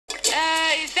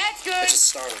That's good. It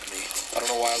just startled me. I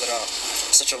don't know why I let out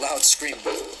such a loud scream.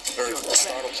 Or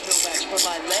startled me.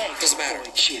 Doesn't matter.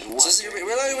 So this is we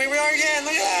are again.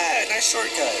 Look at that. Nice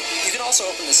shortcut. You can also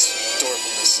open this door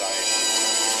from this side.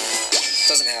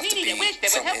 Doesn't have to be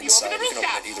from inside. You can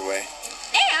open it either way.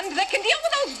 And that can deal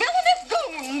with those villainous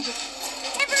goons.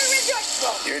 Ever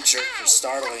resourceful. You're a jerk for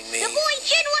startling me. The boy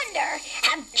Chin Wonder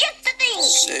have just the thing.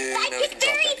 So now we can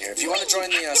drop down here. If you want to join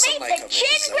the Sunlight Covenant,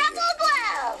 this is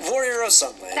Warrior of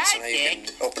Sunlight. So now you can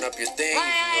open up your thing, you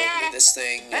can go to this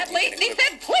thing, and you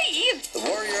can equip the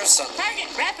Warrior of Sunlight.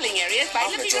 Target grappling areas by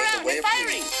I'm going to join the Way of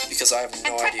Beauty because I have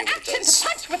no idea what it does.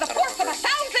 Punch with the force of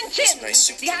 1,000 chins. Nice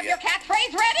soup Do you have your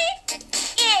catchphrase ready?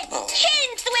 It's chin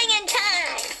swinging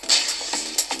time.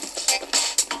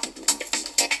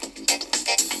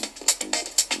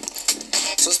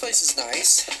 So this place is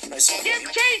nice. Nice and clean.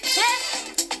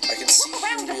 I can see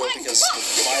Around the real flank, because the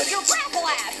lighting your is grapple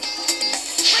ass.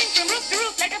 Swing from roof to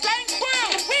roof like a flying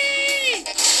squirrel. Whee!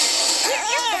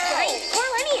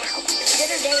 Well, anyhow, did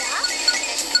her day off?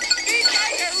 You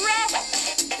guys are rough.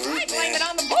 I blame it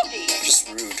on the boogie. Just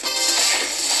rude.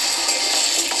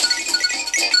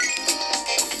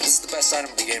 This is the best item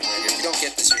of the game right here. If you don't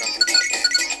get this, you're not going to beat the game.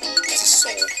 It's a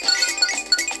soul.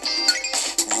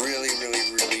 Really, really,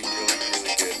 really, really,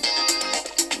 really good.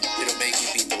 It'll make you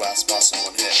beat the last boss in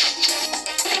one hit.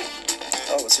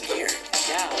 Oh, what's in here?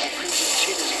 Yeah,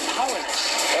 Chin is powerless.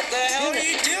 What the hell are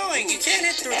you doing? You can't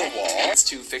hit through the wall. It's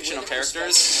two fictional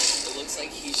characters. It looks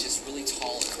like he's just really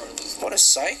tall in front of us. What a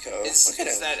psycho. Look at him.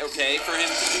 Is that okay for him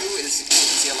to do? Is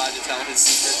he allowed to tell his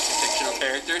secret to fictional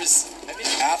characters?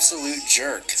 Absolute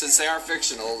jerk. Since they are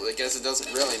fictional, I guess it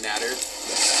doesn't really matter.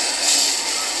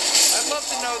 I'd love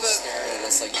to know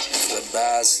the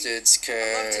bastards curse.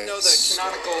 I'd love to know the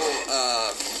canonical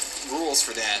rules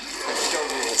for that. Show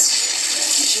rules.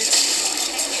 You should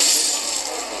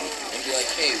and be like,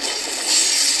 hey,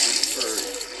 for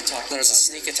talking. There's a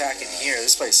sneak attack in here.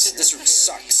 This room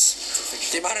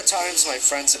sucks. The amount of times my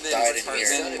friends have died in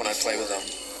here when I play with them,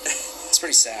 it's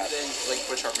pretty sad.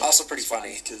 Also pretty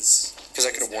funny because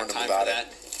I could have warned them about it.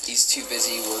 He's too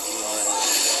busy working on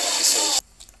episodes.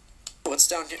 What's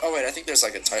down here? Oh wait, I think there's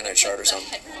like a Titanite shard or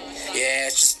something. Yeah,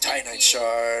 it's just a Titanite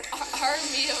shard.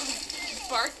 Army of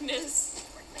Darkness.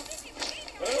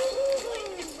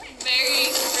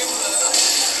 Very grim.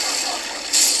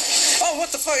 Oh, what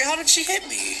the fuck? How did she hit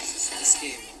me?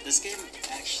 This game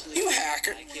actually. You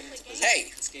hacker!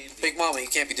 Hey, Big Mama, you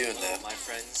can't be doing that. My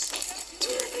friends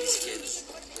tutored these kids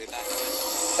way back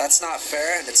when. That's not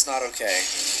fair, and it's not okay.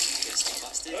 Gets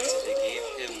busted, so they gave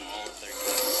him all of their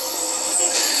games.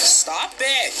 Stop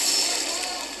it!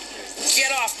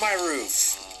 Get off my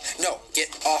roof! No,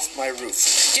 get off my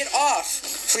roof. Get off!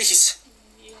 Please.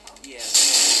 Yeah.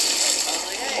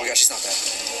 Oh my gosh, she's not dead.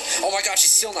 Oh my gosh,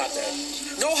 she's still not dead.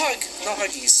 No hug! No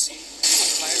huggies.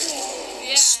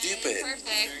 Yeah, Stupid.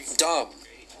 perfect. Dumb.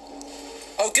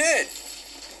 Oh, good!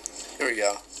 Here we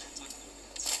go.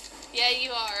 Yeah,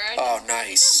 you are. Oh,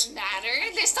 nice. Doesn't matter.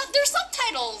 There's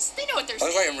subtitles. They know what they're I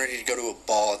saying. look like I'm ready to go to a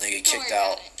ball and they get kicked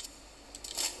out.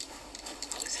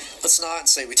 Let's not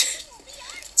say we did.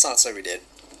 Let's not say we did.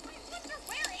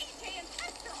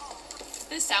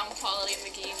 The sound quality in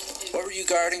the game is What were you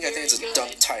guarding? I think it's a very dumb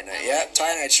good. Titanite. Yeah,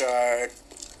 Titanite shard.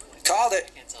 Called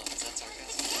it. I can't tell if that's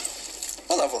sarcasm.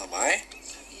 What level am I?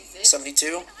 Is it?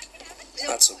 72?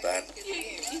 Not so bad.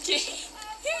 Here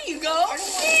you go.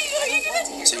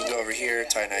 So you can go over here,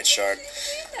 Titanite shard.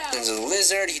 There's a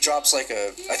lizard. He drops like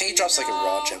a. I think he drops like a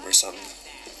raw gem or something.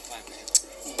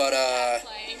 But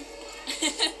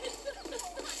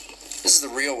this is the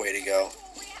real way to go.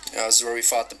 This is where we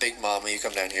fought the Big Mama. You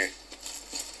come down here.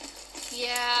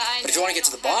 Yeah, I know. But if you want to get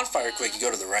to the bonfire quick, you go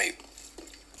to the right.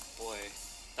 Boy,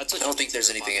 that's what I don't think there's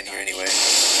anything in here anyway.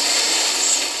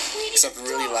 Except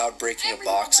really loud breaking of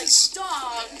boxes.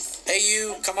 Dogs. Hey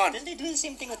you, come on. Didn't they do the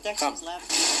same thing with Come. Dexter's Lab?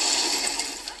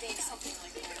 Something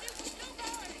like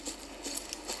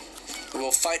that. We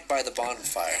will fight by the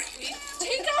bonfire.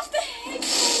 Take off the head.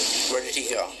 Where did he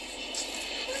go?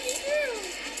 What did he do?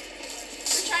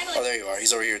 We're trying to Oh, there you are.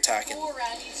 He's over here attacking go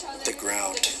around each other the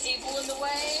ground. with the table in the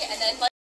way, and then like.